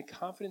 in the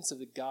confidence of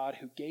the God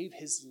who gave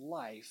his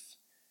life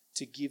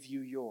to give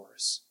you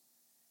yours.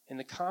 In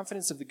the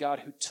confidence of the God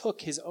who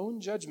took his own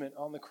judgment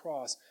on the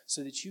cross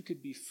so that you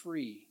could be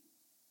free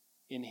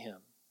in him,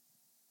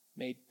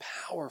 made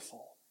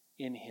powerful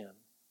in him.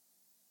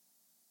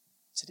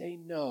 Today,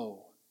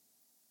 know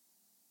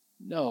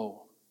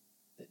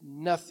that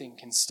nothing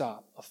can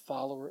stop a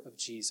follower of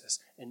Jesus,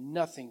 and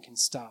nothing can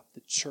stop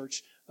the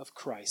church of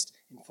Christ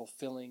in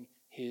fulfilling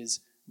his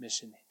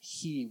mission.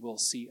 He will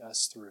see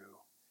us through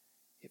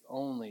if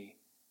only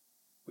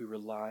we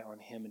rely on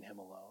him and him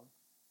alone.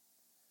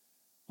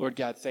 Lord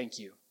God, thank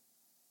you.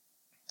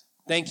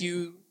 Thank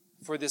you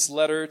for this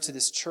letter to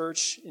this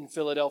church in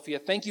Philadelphia.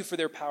 Thank you for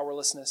their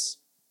powerlessness.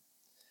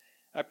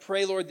 I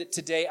pray, Lord, that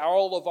today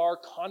all of our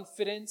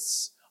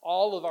confidence,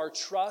 all of our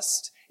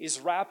trust is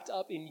wrapped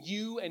up in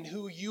you and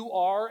who you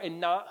are and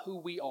not who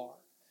we are.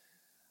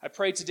 I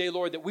pray today,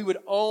 Lord, that we would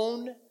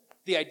own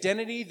the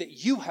identity that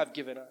you have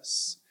given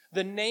us,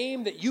 the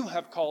name that you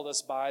have called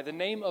us by, the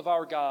name of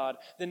our God,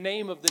 the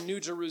name of the New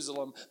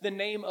Jerusalem, the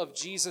name of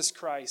Jesus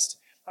Christ.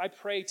 I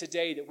pray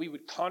today that we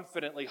would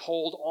confidently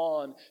hold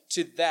on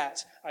to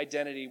that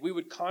identity. We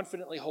would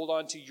confidently hold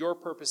on to your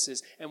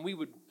purposes, and we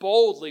would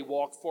boldly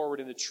walk forward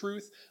in the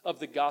truth of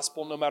the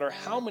gospel, no matter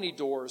how many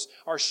doors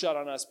are shut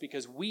on us,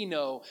 because we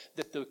know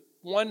that the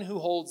one who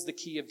holds the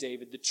key of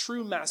David, the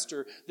true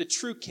master, the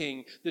true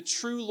king, the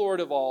true Lord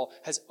of all,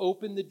 has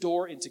opened the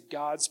door into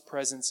God's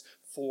presence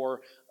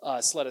for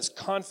us. Let us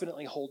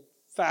confidently hold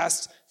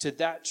fast to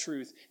that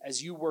truth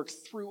as you work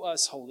through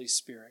us, Holy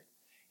Spirit.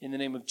 In the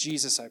name of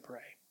Jesus, I pray.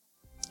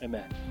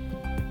 Amen.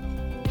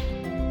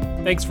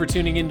 Thanks for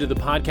tuning into the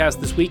podcast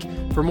this week.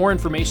 For more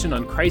information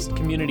on Christ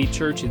Community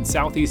Church in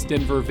Southeast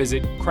Denver,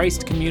 visit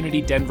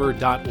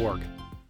christcommunitydenver.org.